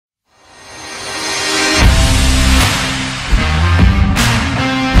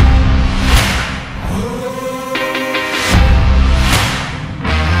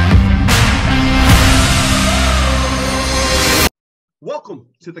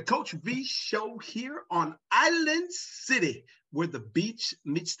to the Coach V Show here on Island City, where the beach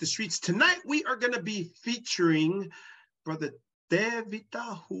meets the streets. Tonight, we are going to be featuring Brother Adair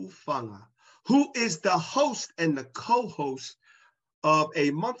Hufanga, who is the host and the co-host of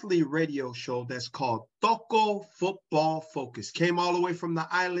a monthly radio show that's called Toko Football Focus. Came all the way from the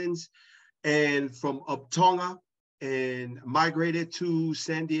islands and from Tonga and migrated to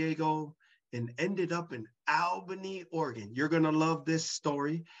San Diego and ended up in Albany, Oregon. You're going to love this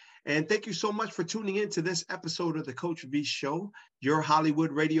story. And thank you so much for tuning in to this episode of the Coach V Show, your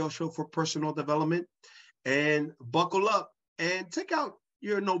Hollywood radio show for personal development. And buckle up and take out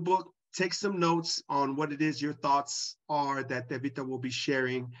your notebook, take some notes on what it is your thoughts are that Tevita will be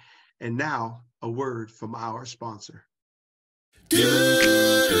sharing. And now, a word from our sponsor.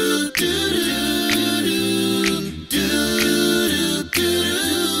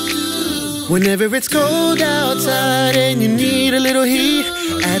 Whenever it's cold outside and you need a little heat,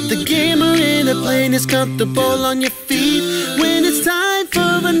 at the game or in a plane it's comfortable on your feet. When it's time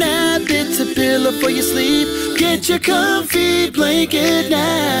for a nap, it's a pillow for your sleep. Get your comfy blanket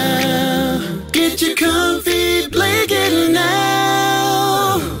now. Get your comfy blanket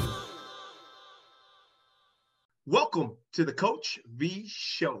now. Welcome to the Coach V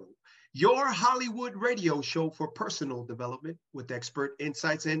Show, your Hollywood radio show for personal development with expert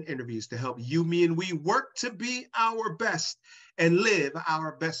insights and interviews to help you, me, and we work to be our best and live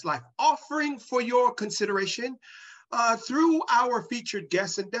our best life. Offering for your consideration through our featured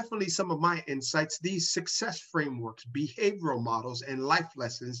guests and definitely some of my insights, these success frameworks, behavioral models, and life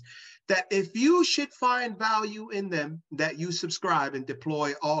lessons that if you should find value in them, that you subscribe and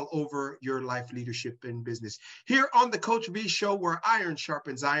deploy all over your life, leadership, and business. Here on the Coach V Show, where iron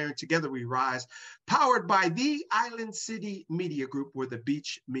sharpens iron, together we rise, powered by the Island City Media Group, where the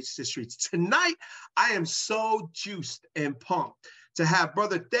beach meets the streets. Tonight, I am so juiced and pumped to have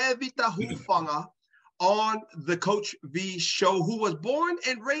Brother Tevita Hufanga on the Coach V Show, who was born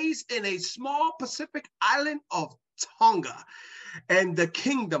and raised in a small Pacific island of Tonga and the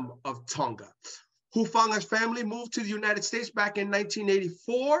Kingdom of Tonga. Hufanga's family moved to the United States back in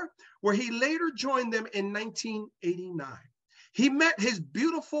 1984, where he later joined them in 1989. He met his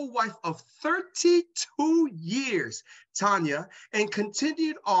beautiful wife of 32 years, Tanya, and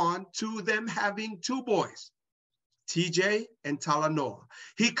continued on to them having two boys, TJ and Talanoa.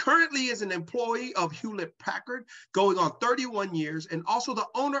 He currently is an employee of Hewlett-Packard, going on 31 years, and also the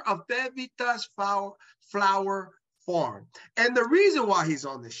owner of Tevita's Flower Farm. And the reason why he's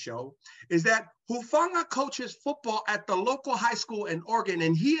on this show is that Hufanga coaches football at the local high school in Oregon,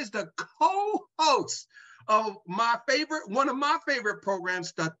 and he is the co-host of one of my favorite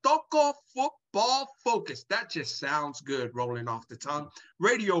programs, the Toko Football Focus. That just sounds good, rolling off the tongue.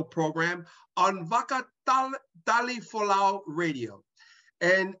 Radio program on Vake Talifolau Radio.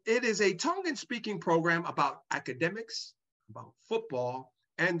 And it is a Tongan speaking program about academics, about football,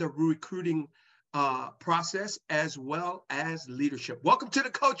 and the recruiting process, as well as leadership. Welcome to the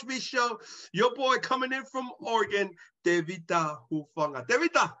Coach V Show. Your boy coming in from Oregon, Tevita Hufanga.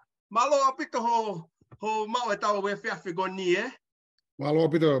 Tevita, malo apito ho mau etawa we fiafi go ni eh? Malo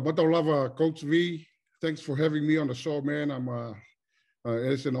apito, matau lava Coach V. Thanks for having me on the show, man.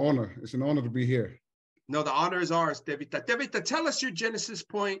 It's an honor. It's an honor to be here. No, the honor is ours, Tevita. Tevita, tell us your genesis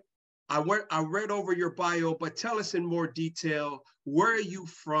point. I read over your bio, but tell us in more detail, where are you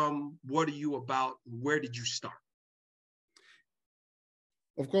from? What are you about? Where did you start?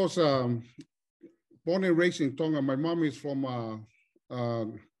 Of course, born and raised in Tonga. My mom is from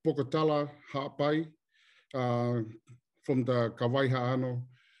Pokotala, Ha'apai, from the Kawai Ha'ano.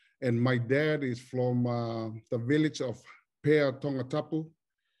 And my dad is from the village of Pea Tonga Tapu.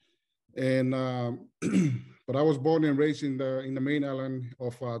 And but I was born and raised in the main island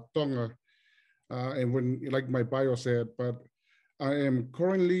of Tonga, and when, like my bio said, but I am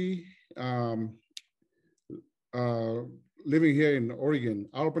currently living here in Oregon,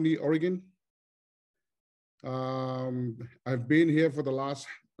 Albany, Oregon. I've been here for the last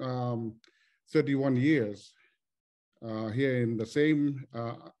 31 years, here in the same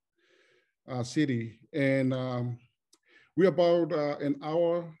city, and we're about an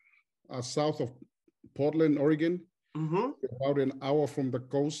hour south of Portland, Oregon, about an hour from the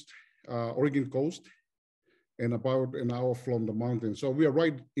coast, Oregon coast, and about an hour from the mountains. So we are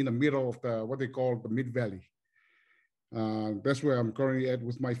right in the middle of what they call the Mid-Valley. That's where I'm currently at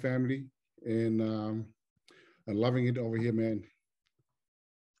with my family, and I'm loving it over here, man.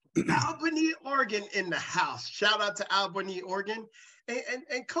 Albany, Oregon in the house. Shout out to Albany, Oregon.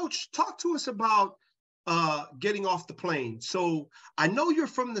 And Coach, talk to us about getting off the plane. So I know you're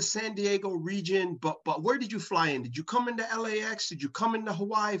from the San Diego region, but where did you fly in? Did you come into LAX? Did you come into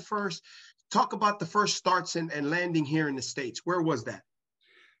Hawaii first? Talk about the first starts and landing here in the States. Where was that?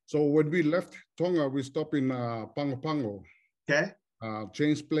 So when we left Tonga, we stopped in Pago Pago. Okay.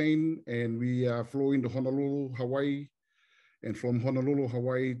 Changed plane, and we flew into Honolulu, Hawaii, and from Honolulu,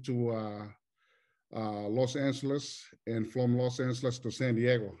 Hawaii to Los Angeles, and from Los Angeles to San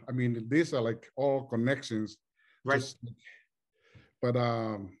Diego. I mean, these are like all connections. Right.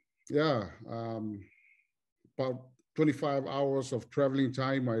 About 25 hours of traveling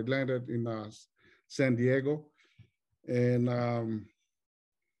time. I landed in San Diego, and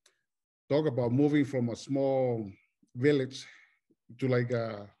talk about moving from a small village to like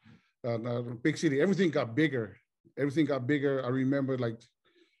a big city. Everything got bigger. I remember like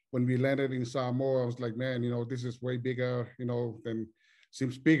when we landed in Samoa, I was like, man, this is way bigger, than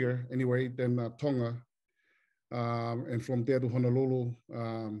seems bigger anyway than Tonga. And from there to Honolulu,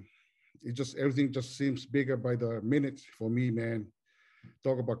 everything just seems bigger by the minute for me, man.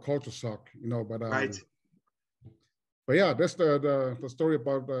 Talk about culture shock, but right. But yeah, that's the story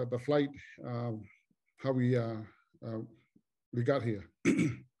about the flight, how we got here.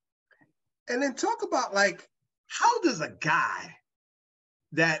 And then talk about like, how does a guy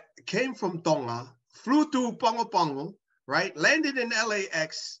that came from Tonga, flew through Pago Pago, right, landed in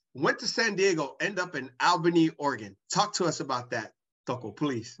LAX, went to San Diego, end up in Albany, Oregon? Talk to us about that, Toko,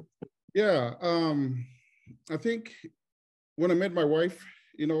 please. Yeah, I think when I met my wife,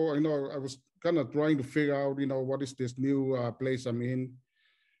 I was kind of trying to figure out, what is this new place I'm in,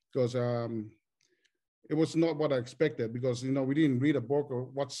 because it was not what I expected, because, we didn't read a book or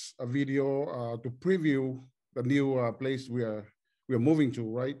watch a video to preview the new place we are moving to,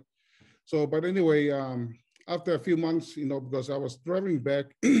 right? So, but anyway, after a few months, because I was traveling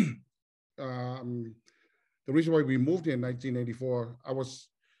back, the reason why we moved here in 1984,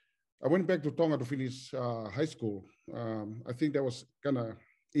 I went back to Tonga to finish high school. I think that was kind of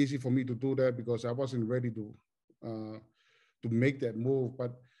easy for me to do that because I wasn't ready to make that move.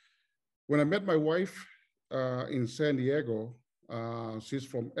 But when I met my wife in San Diego, she's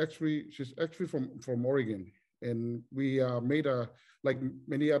actually from Oregon, and we made like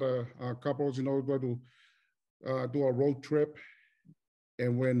many other couples, go to do a road trip.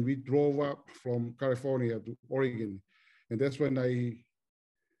 And when we drove up from California to Oregon, and that's when I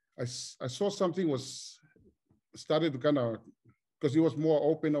saw something was started to kind of, because it was more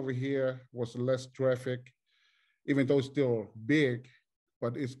open over here, was less traffic, even though it's still big,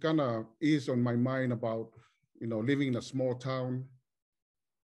 but it's kind of eased on my mind about, living in a small town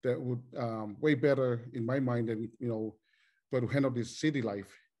that would way better in my mind than, try to handle this city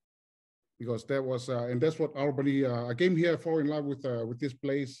life. Because that was, and that's what Albany, I came here, fall in love with this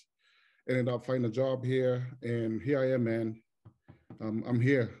place, ended up finding a job here, and here I am, man. I'm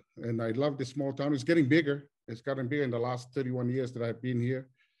here, and I love this small town. It's getting bigger. It's gotten bigger in the last 31 years that I've been here,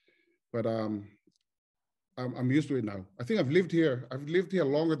 but I'm used to it now. I think I've lived here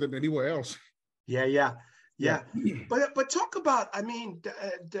longer than anywhere else. Yeah. But talk about, I mean,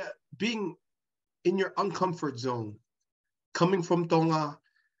 the being in your uncomfort zone, coming from Tonga,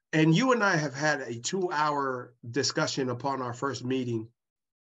 and you and I have had a 2-hour discussion upon our first meeting.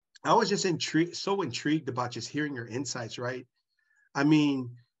 I was just so intrigued about just hearing your insights, right? I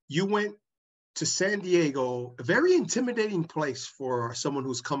mean, you went to San Diego, a very intimidating place for someone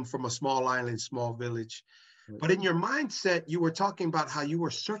who's come from a small island, small village. But in your mindset, you were talking about how you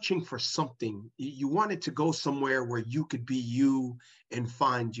were searching for something. You wanted to go somewhere where you could be you and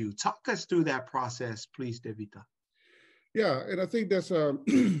find you. Talk us through that process, please, Tevita. Yeah, and I think that's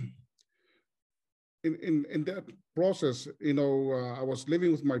in that process, I was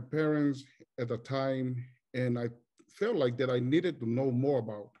living with my parents at the time, and I felt like that I needed to know more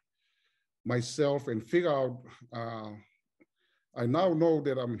about myself and figure out, I now know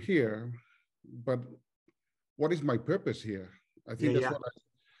that I'm here, but what is my purpose here? I think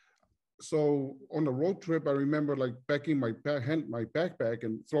so on the road trip, I remember like packing my backpack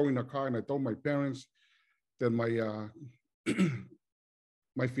and throwing a car, and I told my parents that my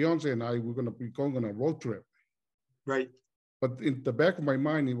fiance and I were gonna be going on a road trip. Right. But in the back of my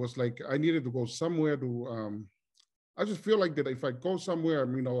mind, it was like, I needed to go somewhere to, I just feel like that if I go somewhere,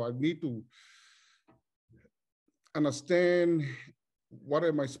 I need to understand what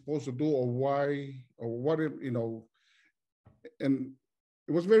am I supposed to do, or why, or what, and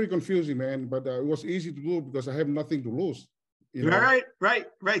it was very confusing, man, but it was easy to do because I have nothing to lose. Right.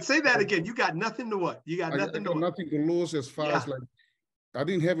 Say that again. You got nothing to what? You got nothing to lose as far as like, I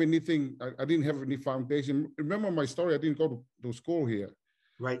didn't have anything, I didn't have any foundation. Remember my story, I didn't go to school here.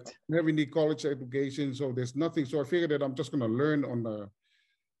 Right. I don't have any college education, so there's nothing. So I figured that I'm just going to learn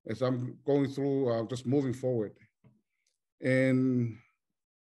as I'm going through, just moving forward. And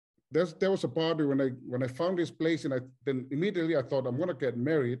there was a party when I found this place, and then immediately I thought, I'm going to get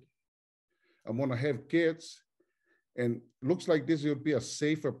married. I'm going to have kids, and looks like this would be a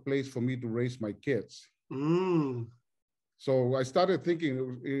safer place for me to raise my kids. Mm. So I started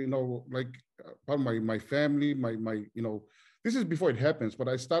thinking, like about my family, my this is before it happens, but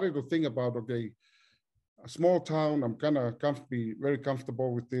I started to think about, okay, a small town. I'm kind of very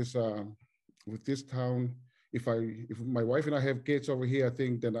comfortable with this town. If my wife and I have kids over here, I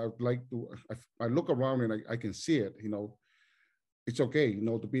think that I would like to. I look around and I can see it. It's okay,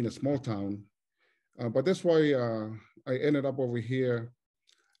 to be in a small town. But that's why I ended up over here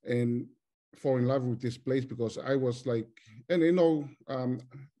and fall in love with this place, because I was like, and no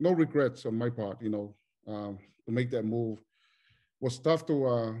regrets on my part. To make that move was tough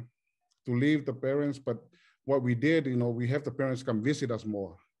to leave the parents, but what we did, we have the parents come visit us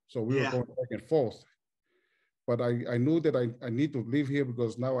more, so we were going back and forth. But I knew that I need to live here,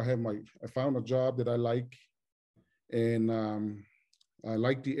 because now I found a job that I like, and I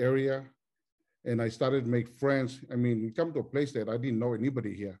like the area, and I started to make friends. I mean, we come to a place that I didn't know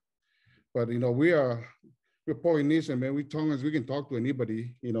anybody here, but we're Polynesian, man. We Tongans, we can talk to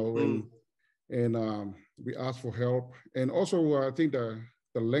anybody, and we ask for help. And also, I think the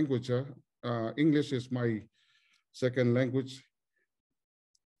language, English is my second language.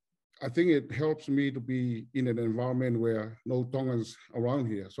 I think it helps me to be in an environment where no Tongans around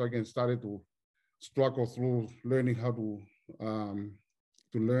here, so I can start to struggle through learning how to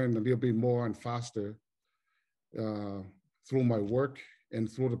learn a little bit more and faster through my work and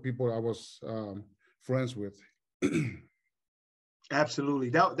through the people I was friends with. Absolutely.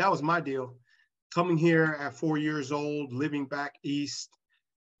 That was my deal. Coming here at 4 years old, living back east,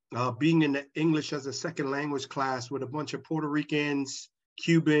 being in the English as a second language class with a bunch of Puerto Ricans,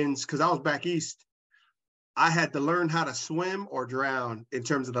 Cubans, because I was back east. I had to learn how to swim or drown in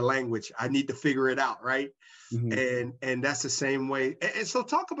terms of the language. I need to figure it out, right? Mm-hmm. And that's the same way. And so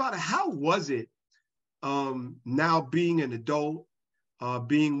talk about it. How was it now being an adult,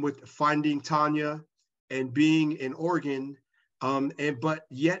 finding Tanya and being in Oregon, but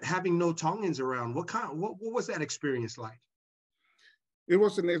yet having no Tongans around? What was that experience like? It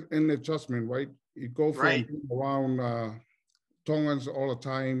was an adjustment, right? You go from being around Tongans all the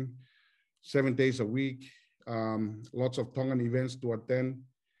time, 7 days a week, lots of Tongan events to attend,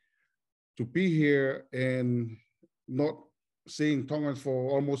 to be here and not seeing Tongans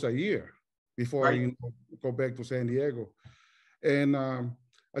for almost a year before I go back to San Diego. And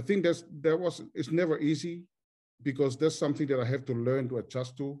I think it's never easy, because that's something that I have to learn to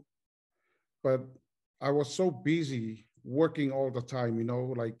adjust to. But I was so busy working all the time,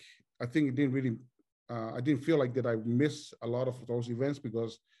 like I think it didn't really, I didn't feel like that I missed a lot of those events,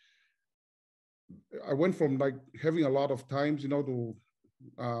 because I went from like having a lot of times, to,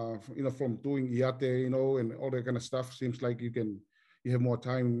 from doing iate, and all that kind of stuff. Seems like you have more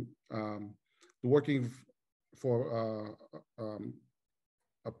time to working for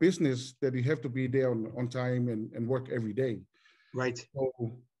a business that you have to be there on time and work every day. Right. So,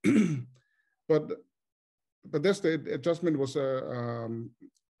 but that's the adjustment was,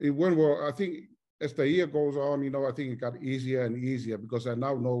 it went well. I think as the year goes on, I think it got easier and easier, because I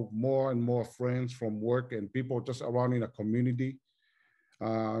now know more and more friends from work and people just around in a community,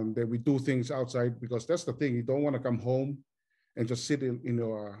 that we do things outside, because that's the thing. You don't want to come home and just sit in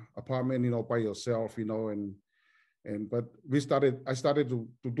your apartment, by yourself, but I started to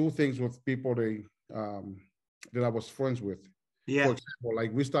do things with people that I was friends with. Yeah. For example,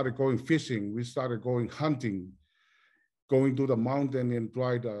 like we started going fishing, we started going hunting, going to the mountain and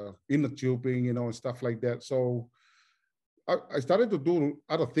try the inner tubing, and stuff like that. So I started to do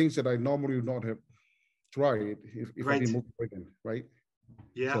other things that I normally would not have tried if I didn't move to Oregon, right?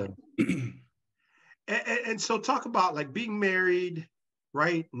 Yeah. So. And so talk about like being married,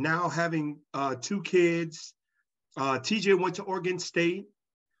 right? Now having 2 kids. TJ went to Oregon State,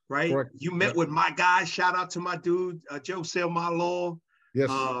 right? Correct. You met with my guy. Shout out to my dude, Jose Malo, yes,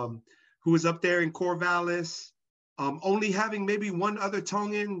 who was up there in Corvallis. Only having maybe one other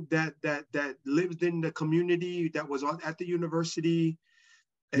Tongan that lived in the community that was at the university,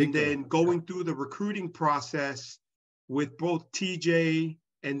 and then going through the recruiting process with both TJ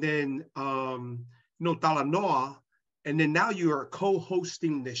and then Talanoa. And then now you are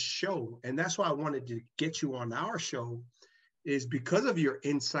co-hosting this show. And that's why I wanted to get you on our show, is because of your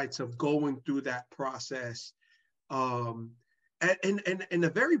insights of going through that process, and in a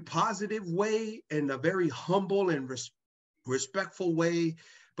very positive way, and a very humble and respectful way,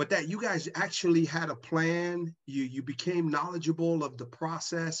 but that you guys actually had a plan. You became knowledgeable of the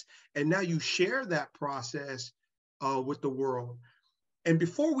process, and now you share that process with the world. And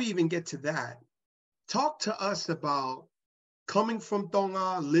before we even get to that, talk to us about coming from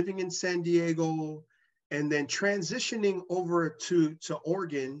Tonga, living in San Diego, and then transitioning over to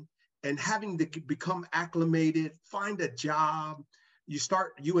Oregon and having to become acclimated, find a job.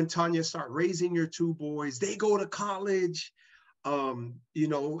 You and Tanya start raising your two boys. They go to college, you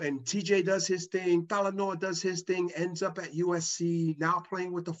know, and TJ does his thing. Talanoa does his thing, ends up at USC, now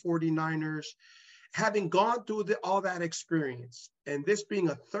playing with the 49ers. Having gone through all that experience, and this being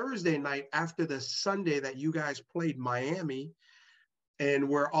a Thursday night after the Sunday that you guys played Miami, and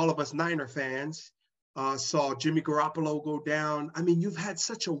where all of us Niner fans saw Jimmy Garoppolo go down. I mean, you've had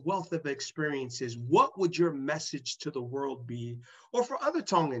such a wealth of experiences. What would your message to the world be? Or for other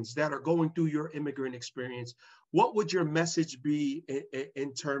Tongans that are going through your immigrant experience, what would your message be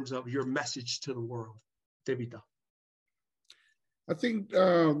in terms of your message to the world? Tevita. I think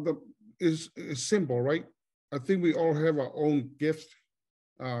is simple, right? I think we all have our own gift,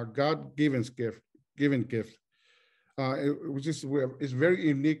 God-given gift, which is very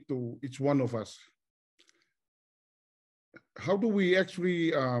unique to each one of us. How do we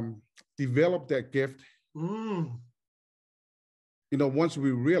actually develop that gift? You know, once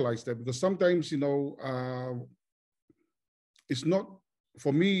we realize that, because sometimes, you know, it's not,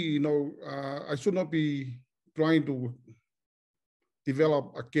 for me, you know, I should not be trying to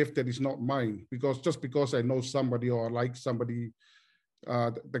develop a gift that is not mine, just because I know somebody or I like somebody,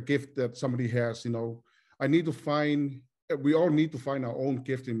 the gift that somebody has, you know, we all need to find our own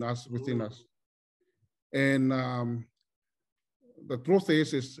gift within us. And the truth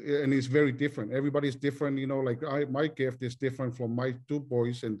is it's very different. Everybody's different, you know, like my gift is different from my two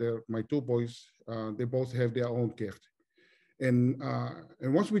boys, and my two boys, they both have their own gift. And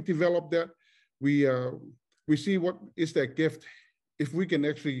once we develop that, we see what is that gift, if we can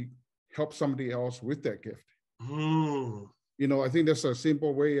actually help somebody else with that gift. You know, I think that's a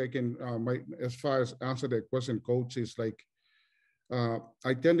simple way I can, as far as answer that question, Coach, is like,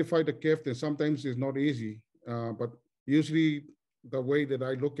 identify the gift, and sometimes it's not easy, but usually the way that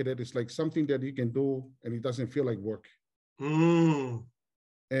I look at it is like something that you can do and it doesn't feel like work. And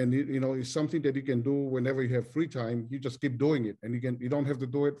you know, it's something that you can do whenever you have free time. You just keep doing it, and you don't have to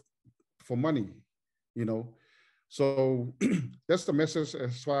do it for money, you know. So that's the message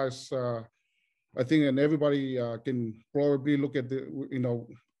as far as I think, and everybody can probably look at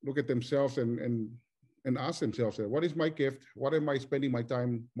themselves and ask themselves, what is my gift? What am I spending my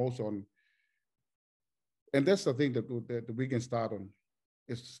time most on? And that's the thing that we can start on,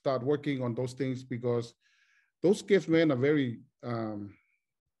 is start working on those things, because those gifts, man, are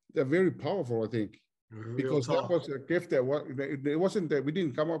they're very powerful, I think. Because that was a gift it wasn't that we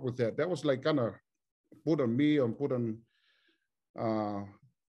didn't come up with that. That was like kind of put on me or put on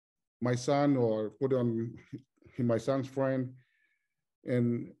my son, or put on my son's friend.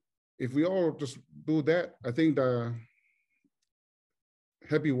 And if we all just do that, I think the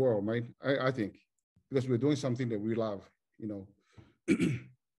happy world, right? I think, because we're doing something that we love, you know.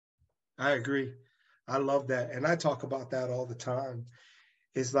 I agree. I love that. And I talk about that all the time.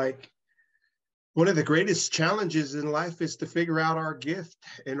 It's like, one of the greatest challenges in life is to figure out our gift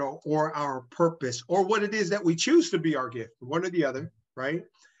or our purpose, or what it is that we choose to be our gift, one or the other, right?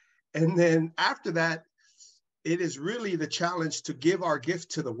 And then after that, it is really the challenge to give our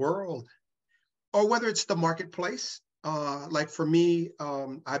gift to the world, or whether it's the marketplace. Like for me,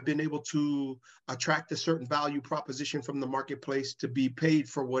 I've been able to attract a certain value proposition from the marketplace to be paid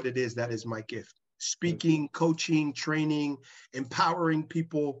for what it is that is my gift. Speaking, coaching, training, empowering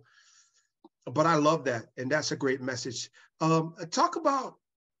people. But I love that, and that's a great message. Talk about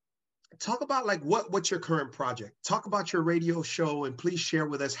like what's your current project? Talk about your radio show, and please share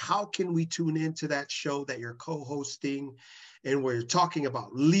with us, how can we tune into that show that you're co-hosting, and where you're talking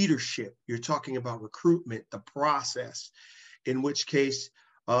about leadership, you're talking about recruitment, the process, in which case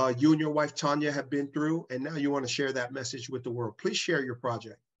you and your wife Tanya have been through, and now you want to share that message with the world. Please share your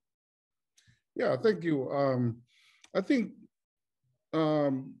project. Yeah, thank you. I think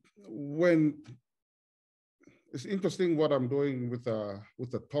when it's interesting what I'm doing with the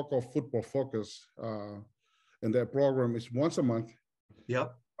Toko Football Focus, and that program is once a month.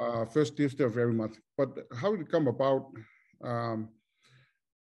 Yep. First Tuesday of every month. But how did it come about?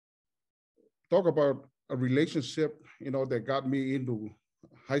 Talk about a relationship, you know, that got me into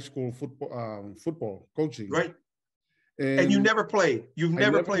high school football coaching. Right. And you never played. You've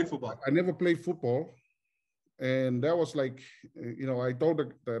never played football. I never played football. And that was like, you know, I told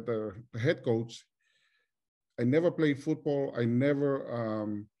the head coach, I never played football. I never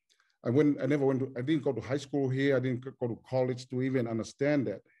I didn't go to high school here. I didn't go to college to even understand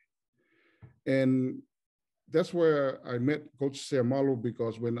that. And that's where I met Coach Seamalu,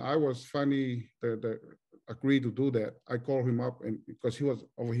 because when I was finally agreed to do that, I called him up, and because he was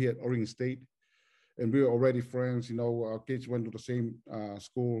over here at Oregon State, and we were already friends. You know, our kids went to the same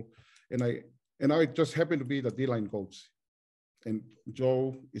school, and I just happened to be the D-line coach, and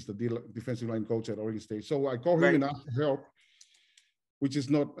Joe is the defensive line coach at Oregon State. So I called him and asked for help, which is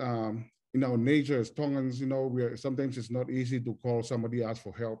not in our nature as Tongans. You know, sometimes it's not easy to call somebody, ask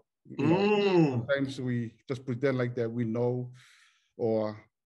for help. You know, sometimes we just pretend like that we know, or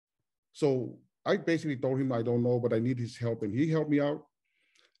so I basically told him I don't know, but I need his help, and he helped me out.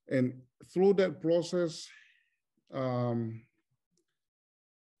 And through that process,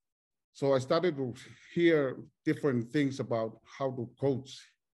 so I started to hear different things about how to coach,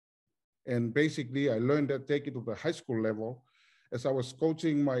 and basically I learned that, take it to the high school level. As I was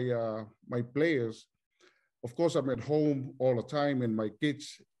coaching my players, of course I'm at home all the time, and my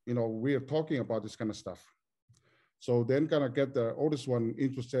kids, you know, we are talking about this kind of stuff. So then kind of get the oldest one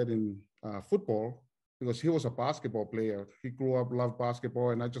interested in football, because he was a basketball player. He grew up, loved basketball,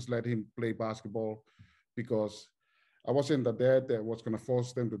 and I just let him play basketball because I wasn't the dad that was going to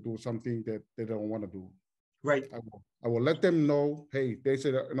force them to do something that they don't want to do. Right. I will let them know, hey, there's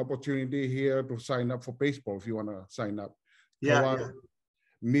an opportunity here to sign up for baseball if you want to sign up. Yeah.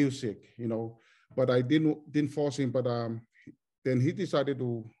 Music, you know, but I didn't force him. But then he decided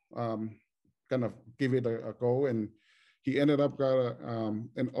to kind of give it a go, and he ended up got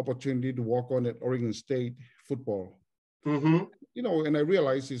an opportunity to walk on at Oregon State football. Mm-hmm. You know, and I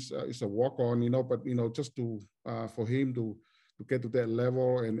realize it's a walk on, you know, but you know, just to for him to get to that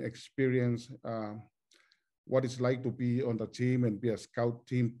level and experience what it's like to be on the team and be a scout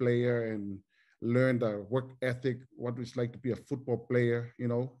team player and learn the work ethic, what it's like to be a football player, you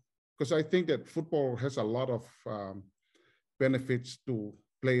know, because I think that football has a lot of benefits to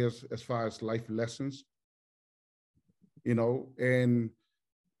players as far as life lessons, you know, and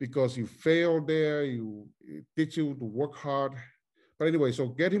because you fail there, it teach you to work hard. But anyway, so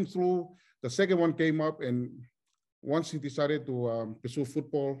get him through. The second one came up, and once he decided to pursue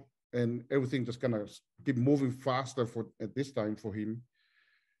football, and everything just kind of keep moving faster at this time for him,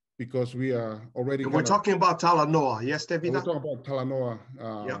 because we are already. And we're talking about Talanoa, yes, Tevita? We're talking about Talanoa.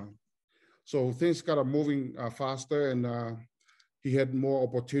 Yeah. So things got moving faster, and he had more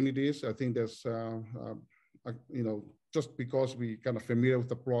opportunities. I think there's, you know, just because we kind of familiar with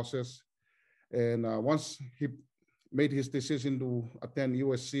the process. And once he made his decision to attend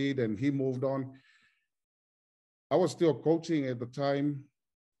USC, then he moved on. I was still coaching at the time,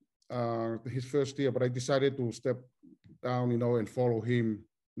 his first year, but I decided to step down, you know, and follow him.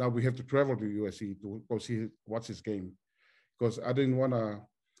 Now we have to travel to USC to go watch his game, because I didn't want to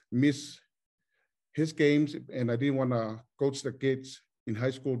miss his games, and I didn't want to coach the kids in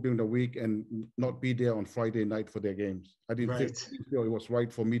high school during the week and not be there on Friday night for their games. I didn't feel it was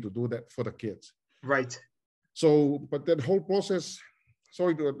right for me to do that for the kids. Right. So, but that whole process,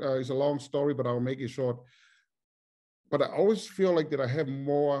 sorry, it's a long story, but I'll make it short. But I always feel like that I have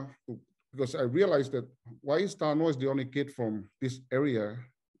more, because I realized that why is Talanoa the only kid from this area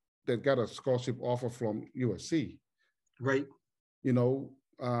that got a scholarship offer from USC? Right. You know,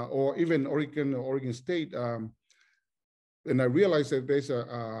 or even Oregon State. And I realized that there's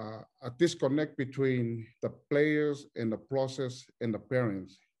a disconnect between the players and the process and the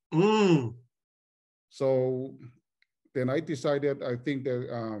parents. So then I decided, I think that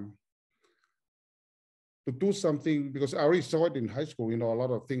to do something, because I already saw it in high school, you know, a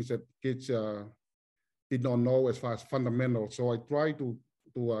lot of things that kids did not know as far as fundamentals. So I tried to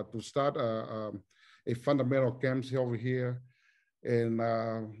start a fundamental camps over here, and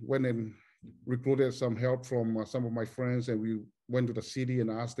went and recruited some help from some of my friends, and we went to the city and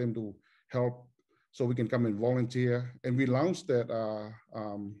asked them to help so we can come and volunteer. And we launched that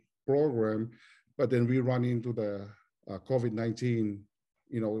program, but then we run into the COVID-19,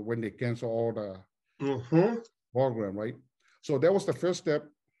 you know, when they cancel all the program, right? So that was the first step,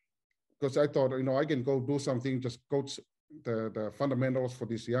 because I thought, you know, I can go do something, just coach the fundamentals for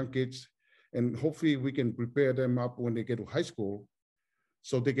these young kids, and hopefully we can prepare them up when they get to high school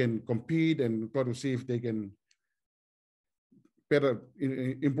so they can compete and try to see if they can better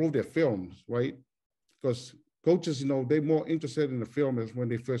improve their films, right? Because coaches, you know, they're more interested in the film is when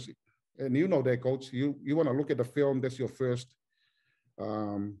they first, and you know that, coach, you want to look at the film, that's your first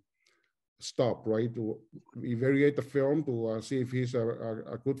stop, right? To evaluate the film to see if he's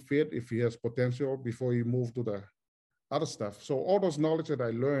a good fit, if he has potential, before you move to the other stuff. So all those knowledge that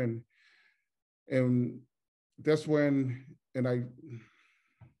I learned, and that's when, and I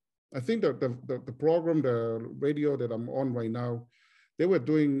think that the program, the radio that I'm on right now, they were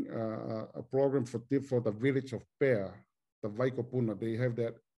doing a program for the village of Pea, the Vaikopuna. They have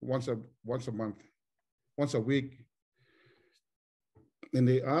that once a month, once a week. And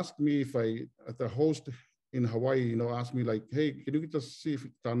they asked me if the host in Hawaii, asked me like, hey, can you just see if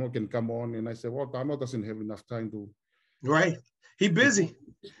Tano can come on? And I said, well, Tano doesn't have enough time to. Right, he busy.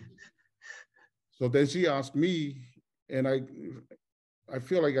 So then she asked me, and I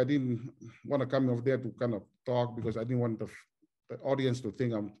feel like I didn't want to come over there to kind of talk because I didn't want the audience to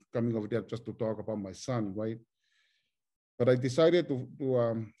think I'm coming over there just to talk about my son, right? But I decided to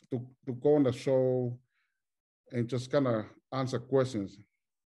go on the show and just kind of answer questions,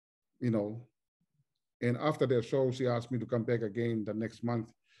 And after the show, she asked me to come back again the next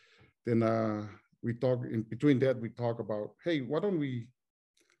month. Then we talk, in between that, we talk about, hey, why don't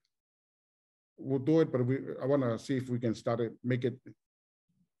we'll do it, but I want to see if we can start it,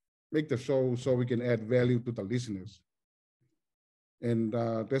 make the show so we can add value to the listeners. And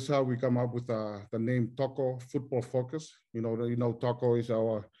that's how we come up with the name Toko Football Focus. Toko is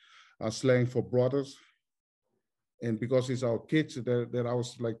our slang for brothers. And because it's our kids that I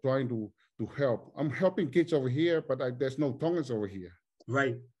was like trying to help. I'm helping kids over here, but there's no Tongans over here.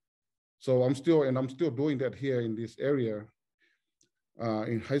 Right. So I'm still doing that here in this area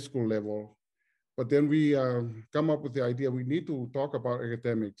in high school level. But then we come up with the idea we need to talk about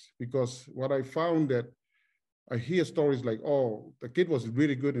academics, because what I found that I hear stories like, oh, the kid was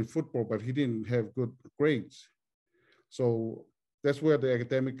really good in football, but he didn't have good grades. So that's where the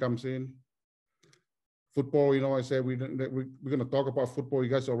academic comes in. Football, I said we're going to talk about football. You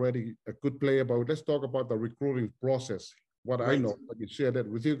guys are already a good player, but let's talk about the recruiting process. What right. I know, I can share that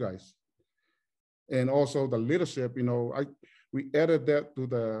with you guys. And also the leadership, we added that to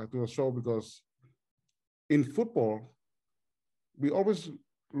the show because in football, we always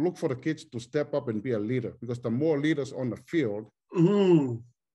look for the kids to step up and be a leader, because the more leaders on the field,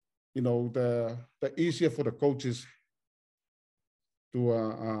 the easier for the coaches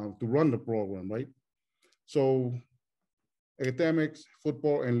to run the program, right? So academics,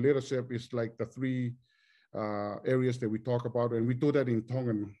 football, and leadership is like the three areas that we talk about, and we do that in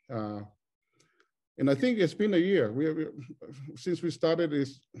Tongan. And I think it's been a year. Since we started,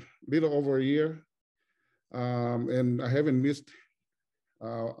 it's a little over a year, and I haven't missed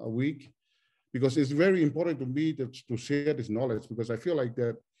a week, because it's very important to me to share this knowledge, because I feel like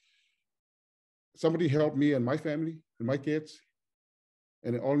that somebody helped me and my family and my kids,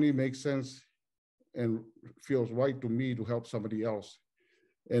 and it only makes sense and feels right to me to help somebody else.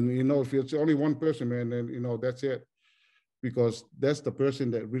 And if it's only one person, man, then that's it, because that's the person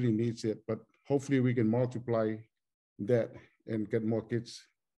that really needs it. But hopefully we can multiply that and get more kids,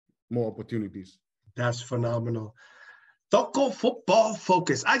 more opportunities. That's phenomenal. Toko Football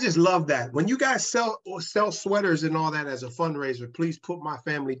Focus. I just love that. When you guys sell sweaters and all that as a fundraiser, please put my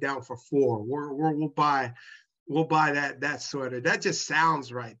family down for 4. We'll buy that sweater. That just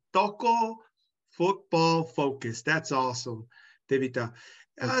sounds right. Toko Football Focus. That's awesome, Tevita.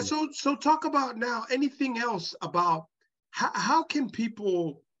 So talk about now anything else about how can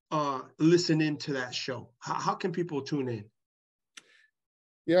people listen into that show? How can people tune in?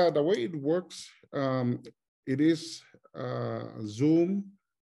 Yeah, the way it works, it is Zoom.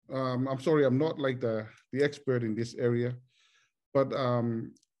 I'm sorry, I'm not like the expert in this area, but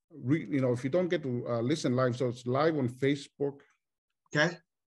if you don't get to listen live, so it's live on Facebook. Okay.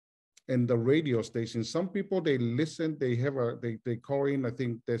 And the radio station. Some people, they listen, they call in. I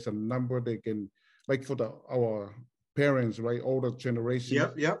think there's a number they can, like for our parents, right? Older generation.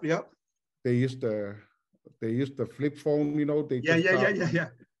 Yep. They use the flip phone, They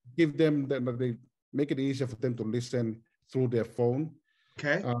give them, they make it easier for them to listen through their phone.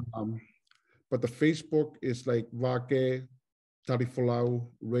 Okay. But the Facebook is like Vake Talifolau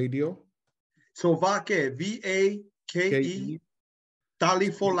Radio. So Vake, V-A-K-E.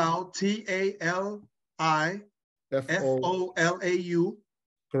 Talifolau, T-A-L-I-F-O-L-A-U.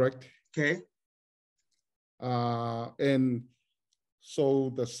 Correct. Okay. And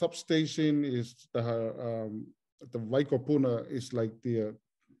so the substation is the Vaikopuna is like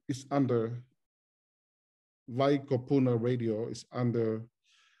it's under Vaikopuna Radio is under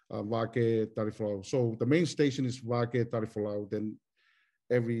Vake Talifolau. So the main station is Vake Talifolau. Then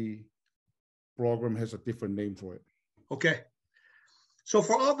every program has a different name for it. Okay. So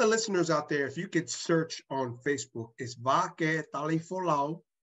for all the listeners out there, if you could search on Facebook, it's Vake Talifolau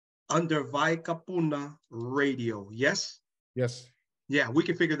under Vaikopuna Radio. Yes? Yes. Yeah, we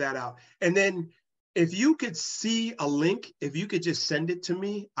can figure that out. And then If you could see a link, if you could just send it to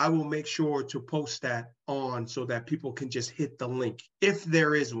me, I will make sure to post that on so that people can just hit the link if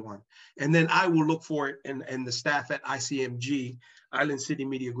there is one. And then I will look for it, and the staff at ICMG, Island City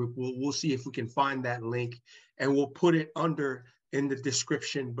Media Group, we'll see if we can find that link, and we'll put it under in the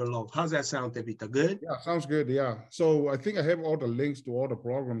description below. How's that sound, Tevita? Good? Yeah, sounds good. Yeah. So I think I have all the links to all the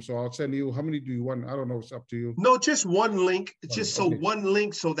programs. So I'll send you, how many do you want? I don't know. It's up to you. No, just one link. Just okay. One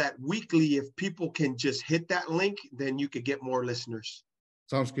link so that weekly, if people can just hit that link, then you could get more listeners.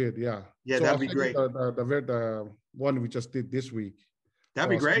 Sounds good. Yeah. Yeah, so that'd be great. The one we just did this week. That'd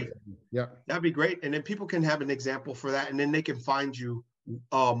be great. Yeah. That'd be great. And then people can have an example for that. And then they can find you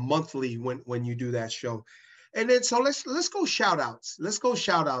monthly when you do that show. And then, so let's go shout outs. Let's go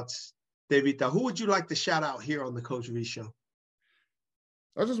shout outs, Tevita. Who would you like to shout out here on the Coach V Show?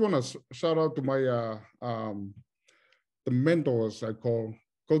 I just want to shout out to my, the mentors I call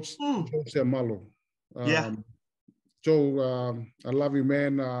Coach Joe Siamalo. Joe, I love you,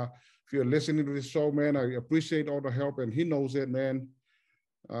 man. If you're listening to this show, man, I appreciate all the help, and he knows it, man.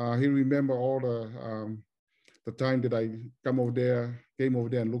 He remember all the time that I came over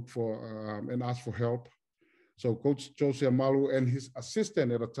there and look for and ask for help. So Coach Joe Siamalo and his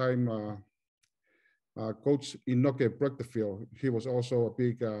assistant at the time, Coach Inoke Breckterfield, he was also a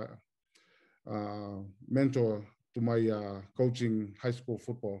big mentor to my coaching high school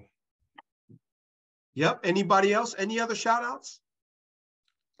football. Yep. Anybody else? Any other shout outs?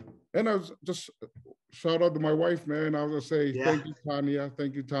 And I was just shout out to my wife, man. I was gonna say thank you, Tanya.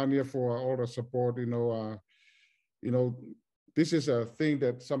 Thank you, Tanya, for all the support. You know, this is a thing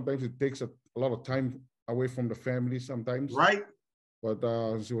that sometimes it takes a lot of time away from the family sometimes. Right. But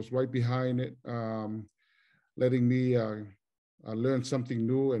she was right behind it, letting me learn something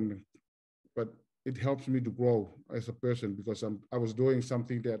new, but it helps me to grow as a person because I was doing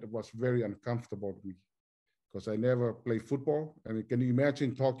something that was very uncomfortable to me because I never played football. And can you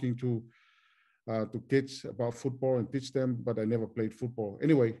imagine talking to kids about football and teach them, but I never played football.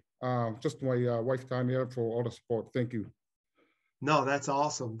 Anyway, just my wife, Tanya, for all the support. Thank you. No, that's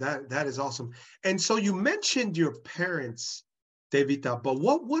awesome. That is awesome. And so you mentioned your parents, Tevita, but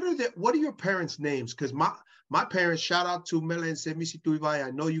what are your parents' names? Because my parents, shout out to Mela and Semisi Tuivai.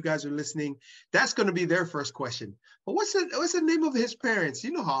 I know you guys are listening. That's going to be their first question. But what's the name of his parents? You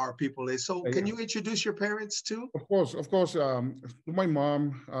know how our people is. So can you introduce your parents too? Of course. My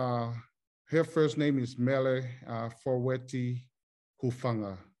mom, her first name is Mele Forweti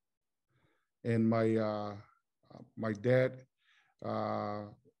Hufanga, and my dad,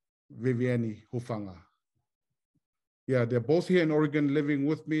 Viviani Hufanga. Yeah, they're both here in Oregon living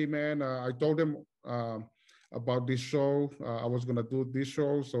with me, man. I told them about this show. I was gonna do this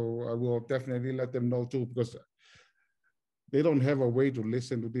show, so I will definitely let them know too, because they don't have a way to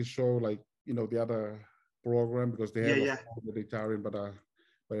listen to this show like, you know, the other program, because they have a phone that they tire in, but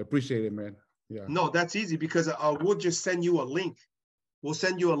I appreciate it, man. Yeah. No, that's easy because we'll just send you a link. We'll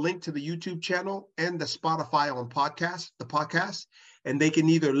send you a link to the YouTube channel and the Spotify on the podcast, and they can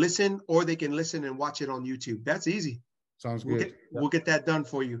either listen or they can listen and watch it on YouTube. That's easy. Sounds good. We'll get that done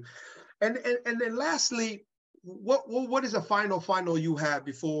for you. And then lastly, what is a final you have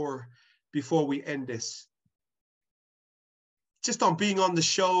before we end this? Just on being on the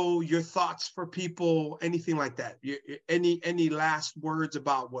show, your thoughts for people, anything like that. Any last words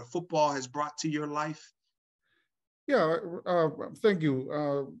about what football has brought to your life? Yeah, thank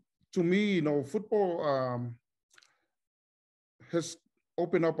you. To me, you know, football has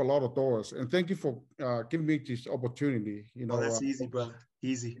opened up a lot of doors, and thank you for giving me this opportunity. You know, that's easy, brother.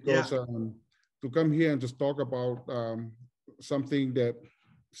 Easy. Because, to come here and just talk about something that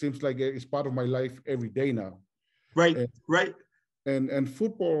seems like it's part of my life every day now. Right, right. And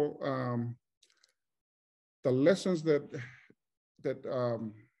football, the lessons that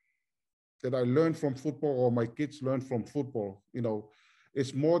I learned from football, or my kids learn from football, you know,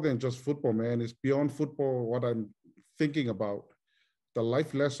 it's more than just football, man. It's beyond football, what I'm thinking about, the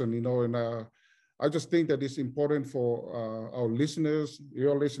life lesson, you know, and I just think that it's important for our listeners,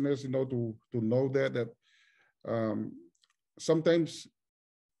 your listeners, you know, to know that sometimes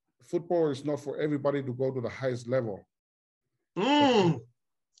football is not for everybody to go to the highest level.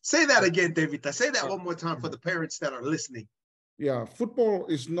 Say that again, Tevita. Say that one more time for the parents that are listening. Yeah, football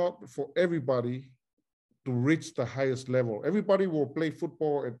is not for everybody to reach the highest level. Everybody will play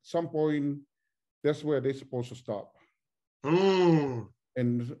football at some point. That's where they're supposed to stop.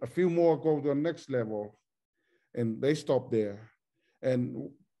 And a few more go to the next level, and they stop there. And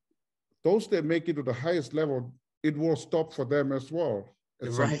those that make it to the highest level, it will stop for them as well.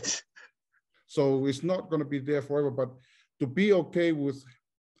 Right. So it's not going to be there forever, but to be okay with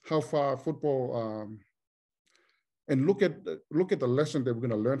how far football, and look at the lesson that we're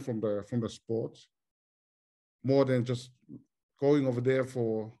going to learn from the sports, more than just going over there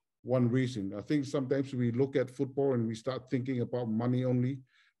for one reason. I think sometimes we look at football and we start thinking about money only.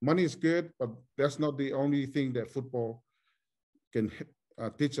 Money is good, but that's not the only thing that football can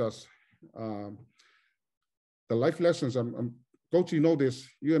teach us. The life lessons, Coach, you know this,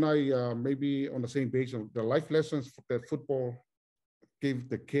 you and I may be on the same page. The life lessons that football gave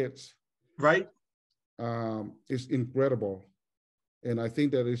the kids, right, is incredible. And I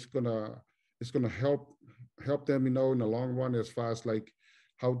think that it's gonna help them, in the long run, as far as like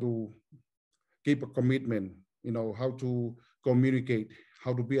how to keep a commitment, how to communicate,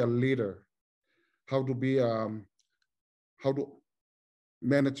 how to be a leader, how to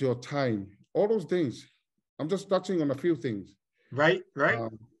manage your time, all those things. I'm just touching on a few things. Right.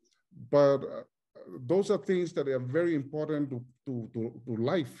 But those are things that are very important to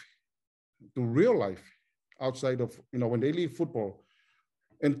life, to real life, outside of, when they leave football.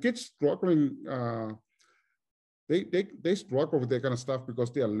 And kids struggling, they struggle with that kind of stuff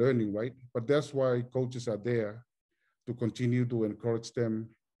because they are learning, right? But that's why coaches are there, to continue to encourage them.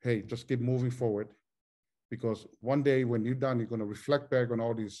 Hey, just keep moving forward, because one day when you're done, you're going to reflect back on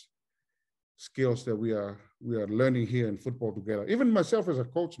all these skills that we are learning here in football together. Even myself as a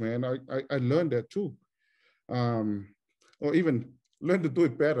coach, man, I learned that too, or even learn to do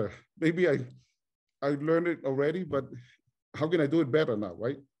it better. Maybe I learned it already, but how can I do it better now,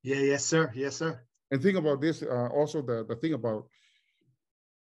 right? Yeah, yes, sir. Yes, sir. And think about this, also the thing about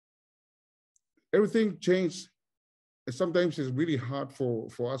everything changed. Sometimes it's really hard for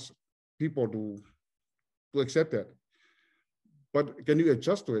us people to accept that. But can you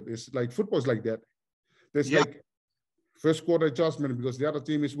adjust to it? It's like football is like that. There's like first quarter adjustment because the other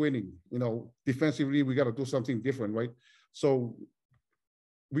team is winning. Defensively, we got to do something different, right? So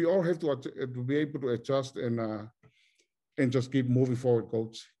we all have to be able to adjust and just keep moving forward,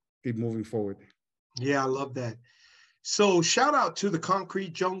 coach. Keep moving forward. Yeah, I love that. So shout out to the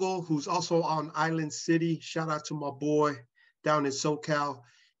Concrete Jungle, who's also on Island City. Shout out to my boy down in SoCal.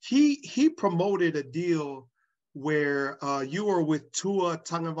 He promoted a deal where you were with Tua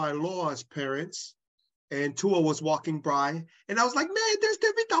Tagovailoa's parents, and Tua was walking by, and I was like, man, there's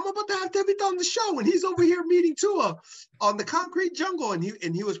Tevita. I'm about to have Tevita on the show, and he's over here meeting Tua on the Concrete Jungle, and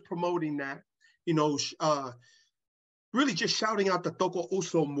he was promoting that, really just shouting out the Toko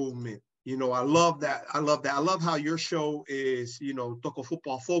Uso movement. I love that. I love how your show is, Toko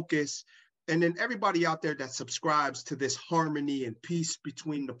Football Focus. And then everybody out there that subscribes to this harmony and peace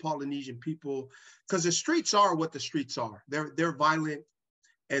between the Polynesian people, because the streets are what the streets are. They're violent.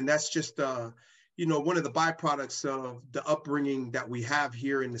 And that's just, one of the byproducts of the upbringing that we have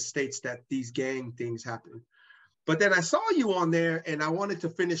here in the States, that these gang things happen. But then I saw you on there, and I wanted to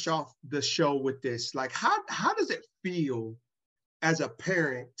finish off the show with this. Like, how does it feel as a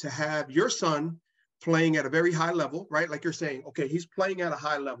parent to have your son playing at a very high level, right? Like you're saying, okay, he's playing at a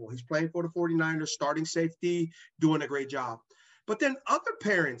high level. He's playing for the 49ers, starting safety, doing a great job. But then other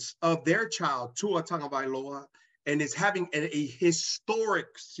parents of their child, Tua Tagovailoa, and is having a historic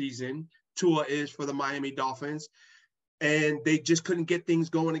season, Tua is, for the Miami Dolphins, and they just couldn't get things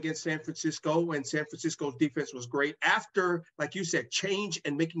going against San Francisco, and San Francisco's defense was great after, like you said, change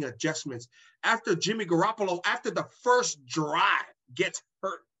and making adjustments. After Jimmy Garoppolo, after the first drive, gets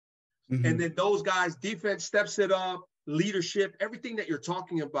hurt. Mm-hmm. And then those guys, defense steps it up, leadership, everything that you're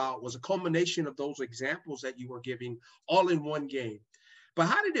talking about was a culmination of those examples that you were giving all in one game. But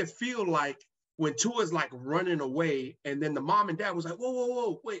how did it feel like when Tua's like running away, and then the mom and dad was like,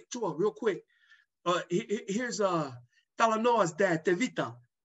 whoa, wait, Tua, real quick. Here's Talanoa's dad, Tevita,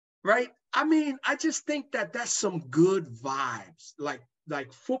 right? I mean, I just think that that's some good vibes. Like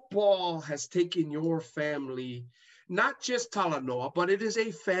football has taken your family, not just Talanoa, but it is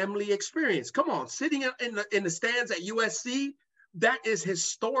a family experience. Come on, sitting in the stands at USC, that is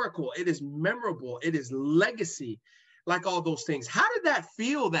historical. It is memorable. It is legacy, like all those things. How did that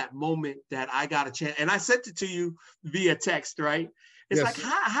feel, that moment that I got a chance? And I sent it to you via text, right? It's yes. Like,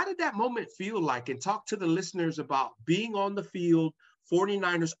 how did that moment feel like? And talk to the listeners about being on the field,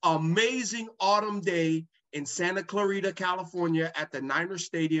 49ers, amazing autumn day in Santa Clarita, California at the Niners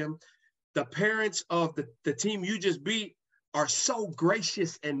Stadium. The parents of the team you just beat are so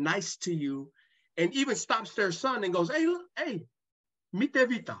gracious and nice to you, and even stops their son and goes, hey, meet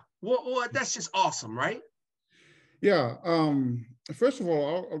Tevita. Well, that's just awesome, right? Yeah. First of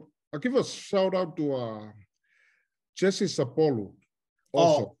all, I'll give a shout out to Jesse Sapolu.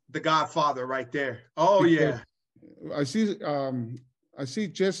 Also. Oh, the Godfather right there. Oh, because I see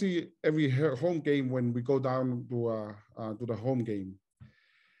Jesse every home game when we go down to the home game.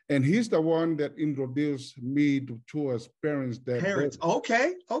 And he's the one that introduced me to Tua's parents.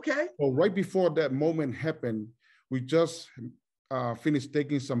 Okay. So right before that moment happened, we just finished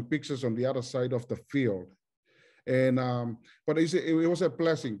taking some pictures on the other side of the field. And but it was a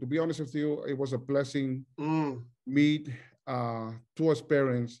blessing. To be honest with you, it was a blessing meet Tua's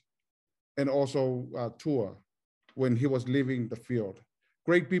parents and also Tua when he was leaving the field.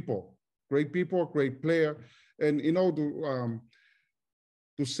 Great people, great player. And, you know,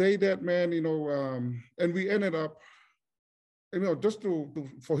 to say that, man, you know, and we ended up, you know, just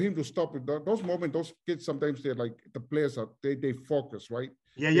for him to stop it, those moments, those kids sometimes they're like, the players are, they focus, right?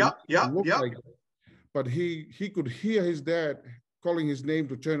 Yeah. Like, but he could hear his dad calling his name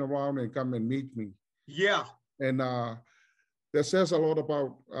to turn around and come and meet me. Yeah. And that says a lot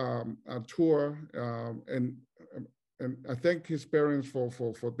about Tua, and I thank his parents for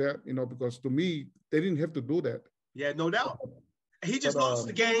that, you know, because to me, they didn't have to do that. Yeah, no doubt. He just lost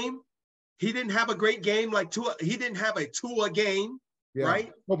the game. He didn't have a great game like Tua. He didn't have a Tua game,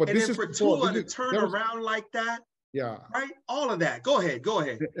 right? No, but and this then is for Tua to turn around like that, right? All of that. Go ahead.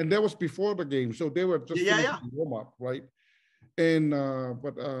 And that was before the game, so they were just warm up, right? And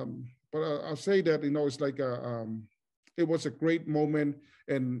but I'll say that, you know, it's like it was a great moment,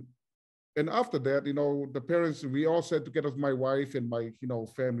 and after that, you know, the parents, we all sat together with my wife and my, you know,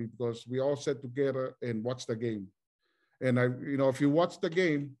 family, because we all sat together and watched the game. And you know, if you watch the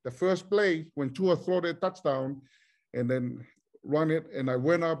game, the first play when Tua threw that touchdown and then run it, and I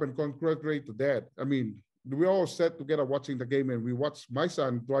went up and congratulated the dad. I mean, we all sat together watching the game, and we watched my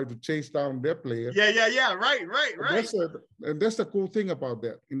son try to chase down their player. Yeah. Right. And that's the cool thing about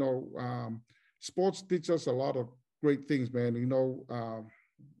that. You know, sports teach us a lot of great things, man. You know,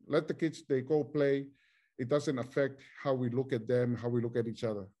 let the kids, they go play. It doesn't affect how we look at them, how we look at each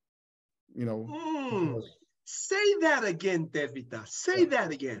other. You know. Say that again, Tevita. Say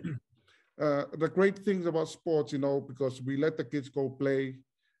that again. The great things about sports, you know, because we let the kids go play,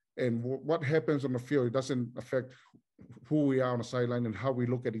 and what happens on the field, it doesn't affect who we are on the sideline and how we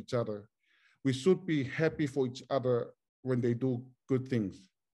look at each other. We should be happy for each other when they do good things.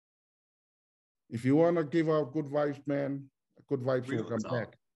 If you want to give out good vibes, man, good vibes will come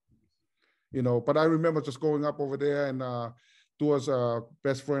back. You know, but I remember just going up over there, and Tua's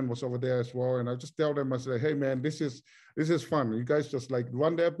best friend was over there as well. And I just tell them, I said, hey man, this is fun. You guys just like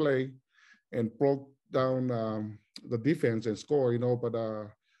run their play and broke down the defense and score, you know. But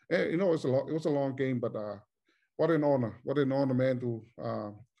you know, it was a long game, but what an honor, man, to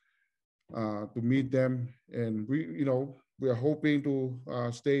meet them. And we, you know, we are hoping to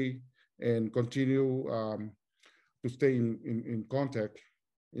stay and continue to stay in contact,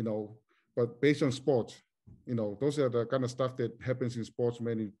 you know, but based on sports. You know, those are the kind of stuff that happens in sports,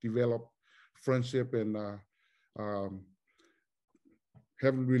 man. You develop friendship and have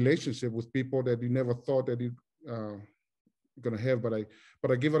a relationship with people that you never thought that you gonna have. But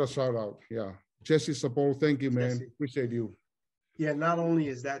I give it a shout out. Yeah, Jesse Sabol, thank you, man. Jesse. Appreciate you. Yeah, not only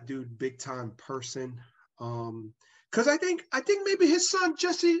is that dude big time person, because I think maybe his son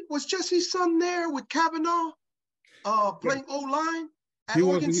Jesse's son there with Kavanaugh, playing O-line. At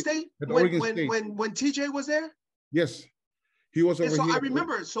Oregon State, when TJ was there? Yes, he was over here. So I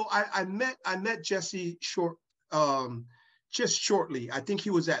remember. So I met Jesse just shortly. I think he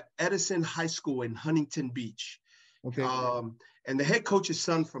was at Edison High School in Huntington Beach. Okay. And the head coach's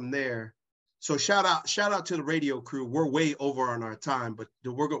son from there. So shout out to the radio crew. We're way over on our time, but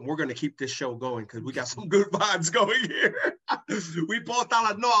we're going to keep this show going because we got some good vibes going here. We both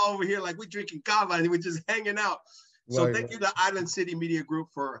Talanoa over here like we drinking kava and we're just hanging out. So thank you to Island City Media Group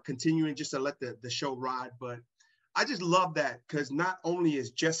for continuing just to let the show ride. But I just love that because not only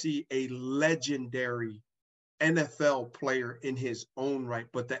is Jesse a legendary NFL player in his own right,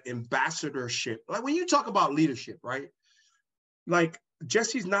 but the ambassadorship. Like when you talk about leadership, right? Like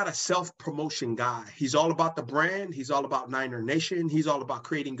Jesse's not a self-promotion guy. He's all about the brand. He's all about Niner Nation. He's all about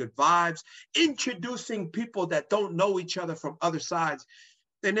creating good vibes, introducing people that don't know each other from other sides.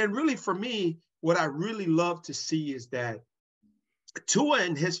 And then really for me, what I really love to see is that Tua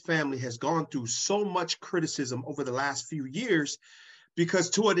and his family has gone through so much criticism over the last few years because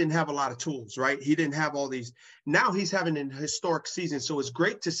Tua didn't have a lot of tools, right? He didn't have all these. Now he's having an historic season. So it's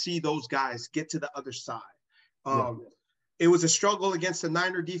great to see those guys get to the other side. It was a struggle against the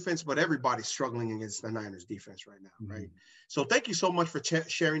Niner defense, but everybody's struggling against the Niners defense right now, right? So thank you so much for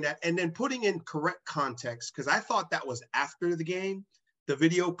sharing that. And then putting in correct context, because I thought that was after the game. The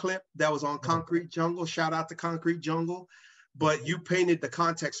video clip that was on Concrete Jungle, shout out to Concrete Jungle, but you painted the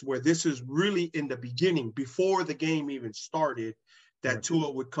context where this is really in the beginning, before the game even started, that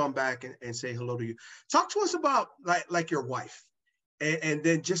Tua would come back and say hello to you. Talk to us about like your wife And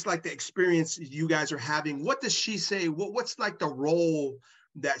then just like the experience you guys are having, what does she say? What's like the role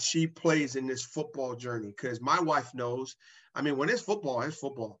that she plays in this football journey? Because my wife knows, I mean, when it's football, it's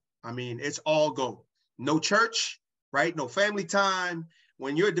football. I mean, it's all go. No church, right? No family time.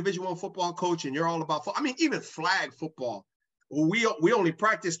 When you're a Division I football coach and you're all about, I mean, even flag football, we only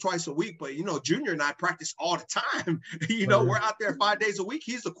practice twice a week, but, you know, Junior and I practice all the time. You know, we're out there 5 days a week.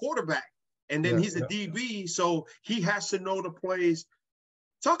 He's the quarterback, and then he's a DB, so he has to know the plays.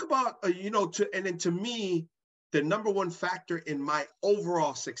 Talk about, you know, and then to me, the number one factor in my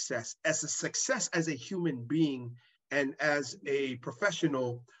overall success as a human being and as a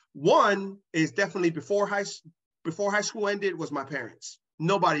professional, one is definitely before high school ended was my parents.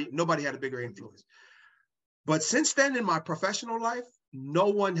 Nobody had a bigger influence. But since then in my professional life, no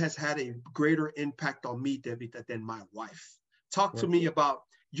one has had a greater impact on me, Tevita, than my wife. Talk to me about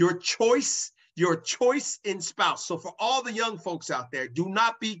your choice in spouse. So for all the young folks out there, do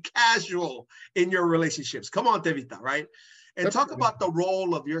not be casual in your relationships. Come on, Tevita, right? And talk about the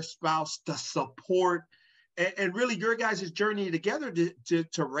role of your spouse, the support, and really your guys' journey together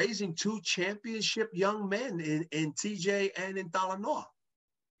to raising two championship young men in TJ and in Talanoa.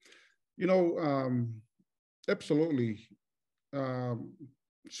 You know, absolutely.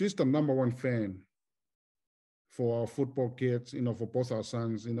 She's the number one fan for our football kids, you know, for both our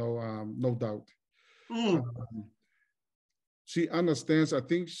sons, you know, no doubt. She understands. I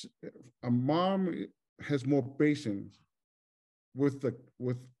think a mom has more patience with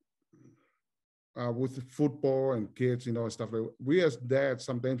football and kids, you know, and stuff like that. We as dads,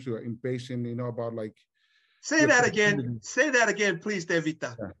 sometimes we are impatient, you know, about like. Say that again. Say that again, please,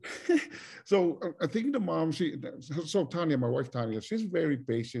 Tevita. Yeah. So I think the mom, so Tanya, my wife Tanya, she's very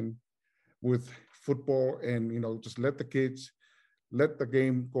patient with football, and, you know, just let the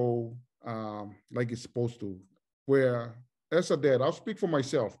game go like it's supposed to. Where as a dad, I'll speak for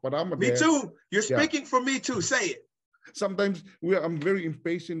myself, but I'm a dad. Me too. You're speaking for me too. Say it. Sometimes I'm very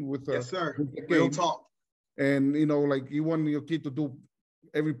impatient with yes, sir. With the game. Real talk. And, you know, like you want your kid to do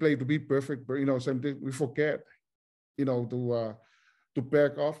every play to be perfect, but, you know, sometimes we forget, you know, to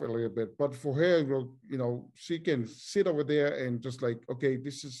back off a little bit. But for her, you know, she can sit over there and just like, okay,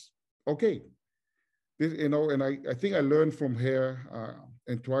 this is okay. This, you know, and I think I learned from her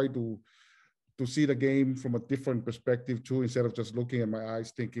and try to see the game from a different perspective too, instead of just looking at my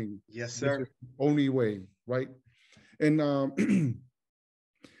eyes thinking, yes, sir, this is the only way, right? And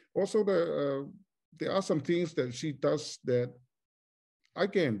also there are some things that she does that I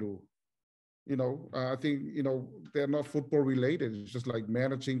can't do. You know, I think, you know, they're not football related. It's just like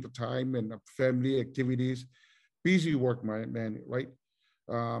managing the time and family activities, busy work, man, right?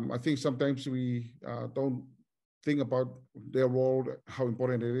 I think sometimes we don't think about their role, how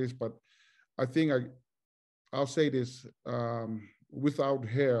important it is, but I think I'll say this, without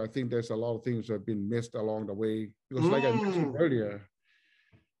her, I think there's a lot of things that have been missed along the way. Because like I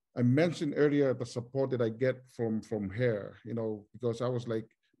mentioned earlier, the support that I get from her, you know, because I was like,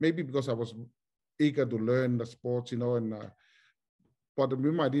 maybe because I was eager to learn the sports, you know, and but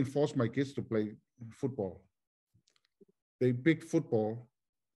remember, I didn't force my kids to play football. They picked football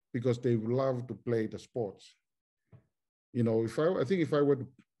because they love to play the sports. You know, I think if I were to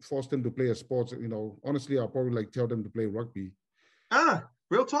force them to play a sport, you know, honestly, I'll probably like tell them to play rugby.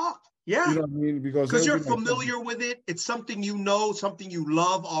 Real talk. Yeah. You know what I mean? Because you're familiar with it. It's something you know, something you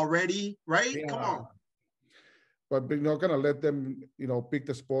love already, right? Yeah. Come on. But you're not gonna let them, you know, pick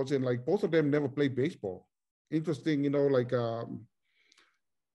the sports, and like both of them never played baseball. Interesting, you know, like I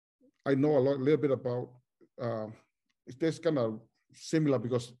know a little bit about it's kind of similar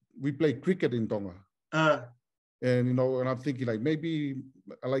because we play cricket in Tonga. And, you know, and I'm thinking like maybe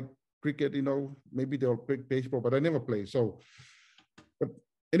I like cricket, you know, maybe they'll pick baseball, but I never play. So, but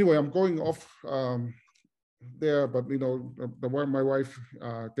anyway, I'm going off there, but, you know, my wife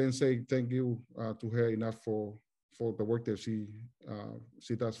didn't say thank you to her enough for the work that she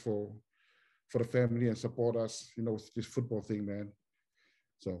does for the family and support us, you know, with this football thing, man.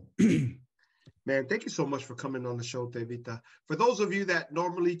 So. Man, thank you so much for coming on the show, Tevita. For those of you that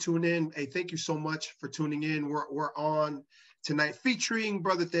normally tune in, hey, thank you so much for tuning in. We're on tonight featuring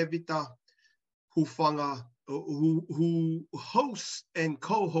Brother Tevita Hufanga, who hosts and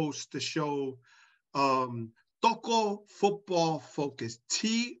co-hosts the show Toko Football Focus,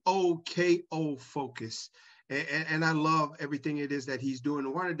 TOKO Focus. And I love everything it is that he's doing. I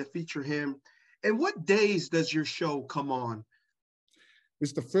wanted to feature him. And what days does your show come on?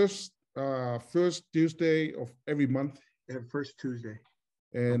 It's the first Tuesday of every month. First Tuesday.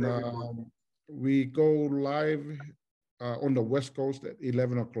 And we go live on the West Coast at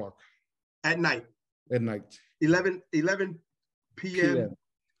 11 o'clock. At night. At night. 11 p.m.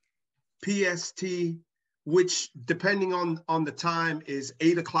 PST, which depending on the time is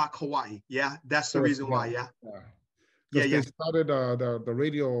 8 o'clock Hawaii. Yeah, that's the reason why. Yeah. They started the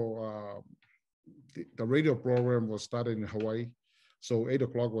radio program was started in Hawaii, so 8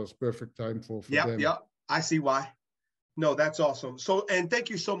 o'clock was perfect time for them. Yeah, I see why. No, that's awesome. So, and thank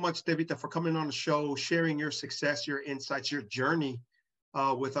you so much, Tevita, for coming on the show, sharing your success, your insights, your journey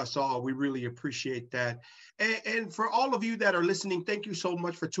with us all. We really appreciate that. And for all of you that are listening, thank you so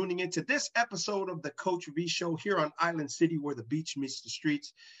much for tuning into this episode of the Coach V Show here on Island City, where the beach meets the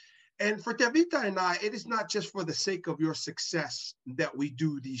streets. And for Tevita and I, it is not just for the sake of your success that we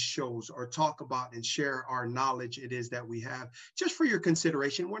do these shows or talk about and share our knowledge it is that we have. Just for your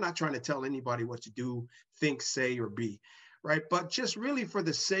consideration, we're not trying to tell anybody what to do, think, say, or be, right? But just really for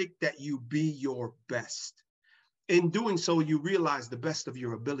the sake that you be your best. In doing so, you realize the best of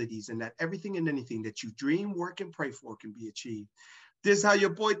your abilities and that everything and anything that you dream, work, and pray for can be achieved. This is how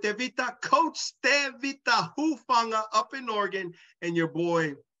your boy Tevita, Coach Tevita Hufanga up in Oregon, and your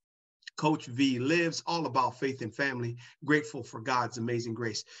boy Coach V lives, all about faith and family, grateful for God's amazing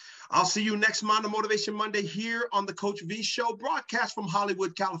grace. I'll see you next Mondo Motivation Monday here on the Coach V Show, broadcast from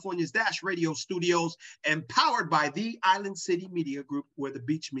Hollywood, California's Dash Radio Studios, and powered by the Island City Media Group, where the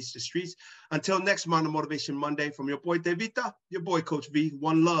beach meets the streets. Until next Mondo Motivation Monday, from your boy Tevita, your boy Coach V,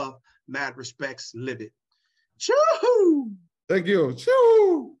 one love, mad respects, live it. Choo! Thank you.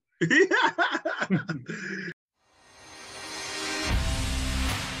 Choo!